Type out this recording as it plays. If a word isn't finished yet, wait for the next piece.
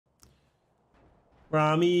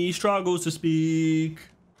Ramee struggles to speak.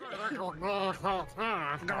 I'm doing it.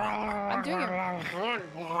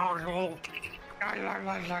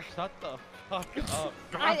 Shut the fuck up.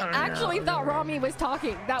 I actually thought Ramee was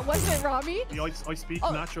talking. That wasn't Ramee. I speak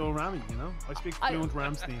natural Ramee, you know? I speak fluent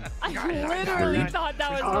Ramstein. I literally thought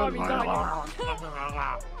that was Ramee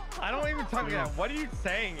talking. I don't even talk about that. What are you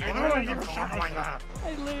saying? I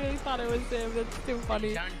literally thought it was him. That's too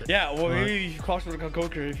funny. Yeah, well, maybe you should cross with a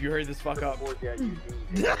Coker if you heard this fuck up.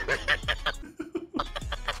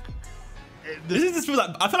 This just feels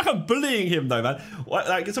like, I feel like I'm bullying him though, man. What,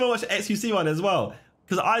 like, someone watch the XQC one as well,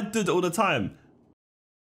 because I do it all the time.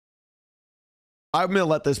 I'm gonna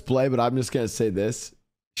let this play, but I'm just gonna say this.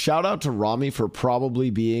 Shout out to Ramee for probably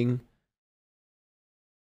being.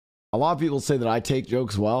 A lot of people say that I take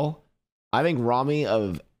jokes well. I think Ramee,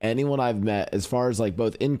 of anyone I've met, as far as like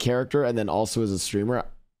both in character and then also as a streamer,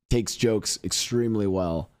 takes jokes extremely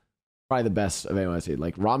well. Probably the best of anyone I've seen.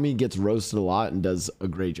 Like Ramee gets roasted a lot and does a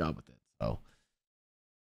great job with it. So.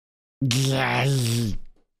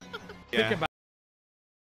 Think about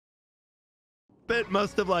Bit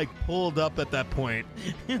must have like pulled up at that point.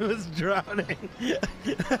 He was drowning.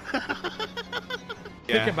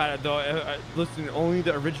 Think about it though. Listen, only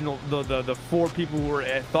the original, the 4 people who were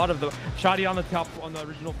thought of the Shadi on the top on the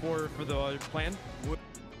original 4 for the plan.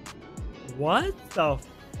 What the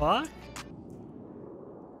fuck?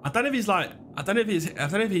 I don't know if he's like, I don't know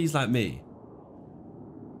if he's like me.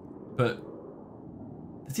 But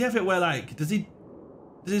does he have it where like, does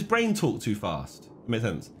his brain talk too fast? Makes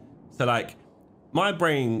sense. So like, my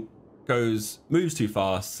brain moves too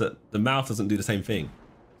fast so the mouth doesn't do the same thing.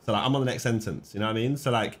 So like, I'm on the next sentence, you know what I mean?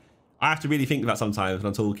 So like, I have to really think about sometimes when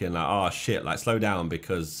I'm talking, like, oh shit, like slow down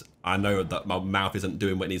because I know that my mouth isn't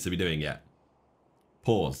doing what it needs to be doing yet.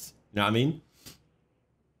 Pause, you know what I mean?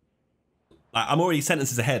 Like, I'm already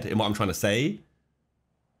sentences ahead in what I'm trying to say.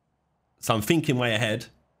 So I'm thinking way ahead.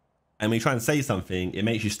 And when you try and say something, it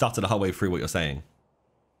makes you stutter the whole way through what you're saying.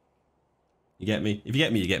 You get me? If you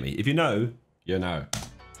get me, you get me. If you know, you know.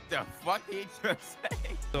 The fuck did you say?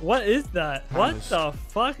 What is that? What the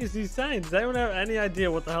fuck is he saying? Does anyone have any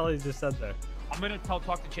idea what the hell he just said there? I'm gonna talk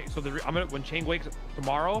to Chang. So when Chang wakes up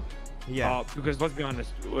tomorrow, yeah. Because let's be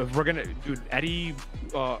honest, if we're gonna do Eddie,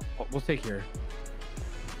 we'll stay here.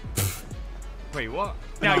 Wait, what?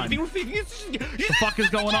 Now you think we're thinking the fuck is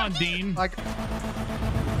going on, Dean? Like,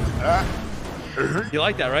 you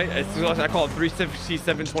like that, right? I call it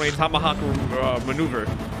 367-20 tomahawk maneuver.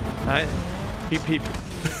 All right? Peep, peep.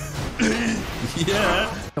 Yeah.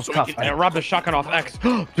 So we can rob the shotgun off X.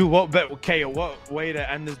 Dude, what way to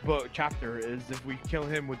end this book chapter is if we kill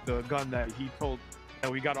him with the gun that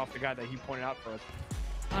we got off the guy that he pointed out for us.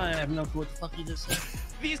 I have no clue what the fuck you just said.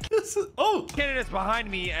 These candidates behind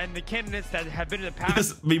me and the candidates that have been in the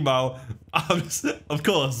past. Meanwhile, of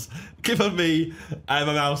course, give of me, I have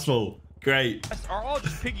a mouthful. Great. Are all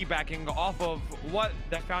just piggybacking off of what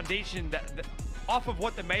the foundation off of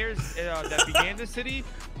what the mayors that began the city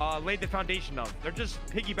laid the foundation of. They're just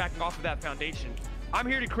piggybacking off of that foundation. I'm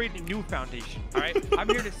here to create a new foundation, all right? I'm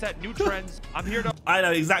here to set new trends. I'm here to... I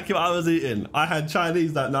know exactly what I was eating. I had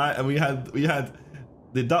Chinese that night and we had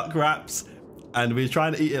the duck wraps and we were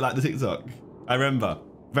trying to eat it like the TikTok. I remember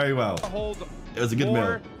very well. It was a good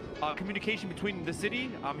meal. Communication between the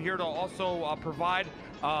city. I'm here to also provide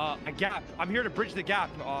a gap. I'm here to bridge the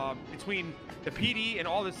gap between the PD and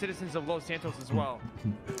all the citizens of Los Santos as well.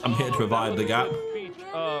 I'm here to provide the gap. Bridge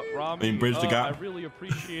the gap. I really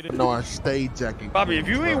appreciate it. no, I stayed jacking. Bobby, if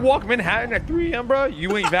you ain't walk Manhattan at 3 a.m., bro,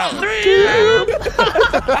 you ain't valid. 3 a.m.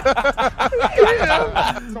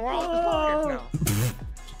 So we're all now.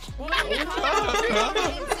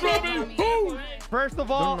 First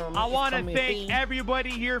of all, I want to thank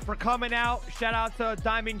everybody here for coming out. Shout out to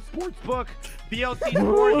Diamond Sportsbook, BLC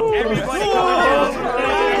Sports, everybody coming out.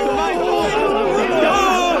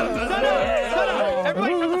 Shut up.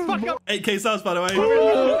 Everybody shut the fuck up. 8K subs, by the way.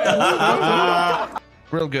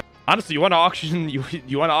 Real good. Honestly, you want to auction? You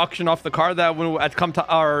want to auction off the car that when come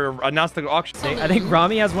to or announce the auction? I think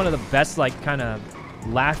Ramee has one of the best like kind of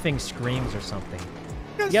laughing screams or something.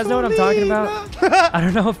 You guys know what I'm talking about? I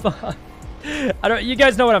don't know if you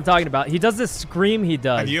guys know what I'm talking about. He does this scream he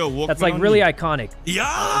does. That's like really iconic. Yeah.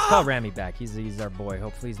 Let's call Ramee back. He's our boy.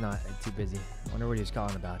 Hopefully he's not too busy. I wonder what he's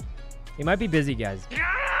calling about. He might be busy, guys.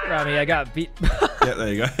 Ramee, I got beat. Yeah,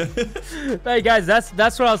 there you go. Hey guys, that's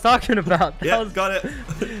what I was talking about. Yeah, got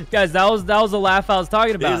it. Guys, that was the laugh I was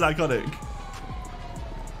talking about. It is iconic.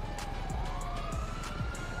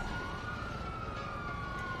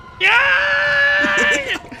 Yeah!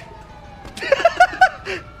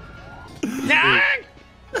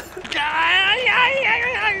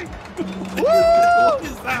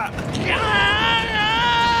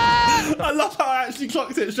 actually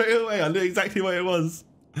clocked it straight away. I knew exactly what it was.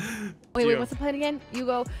 Wait, what's the plan again? You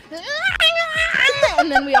go,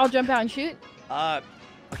 and then we all jump out and shoot?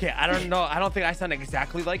 Okay, I don't know. I don't think I sound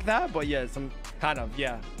exactly like that, but yeah, some kind of,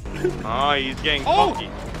 yeah. Oh, he's getting funky.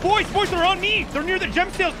 Boys, they're on me. They're near the gem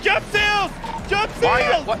sales. Gem sales! Gem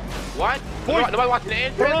sales! What? Boys, Nobody watching the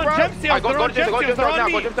entrance, they're on bro? gem sales. Go to gem sales now.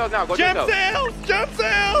 Go to gem sales now. Go to gem sales. Gem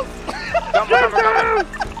sales!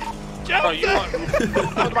 Gem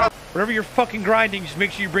sales! Whenever you're fucking grinding, just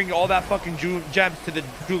make sure you bring all that fucking gems to the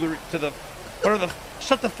jewelry, to the, whatever the,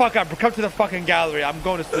 shut the fuck up. Come to the fucking gallery. I'm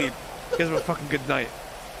going to sleep. You guys have a fucking good night.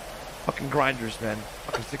 Fucking grinders, man.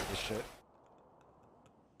 Fucking sick of this shit.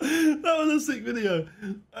 That was a sick video.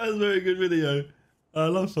 That was a very good video. I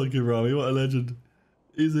love fucking Ramee. What a legend.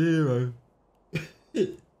 He's a hero.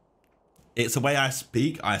 It's the way I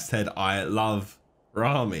speak. I said I love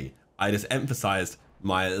Ramee. I just emphasized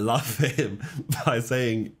my love for him by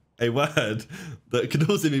saying a word that could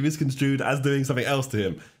also be misconstrued as doing something else to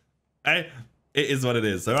him. Hey, it is what it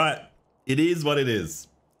is, all right? It is what it is.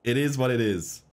 It is what it is.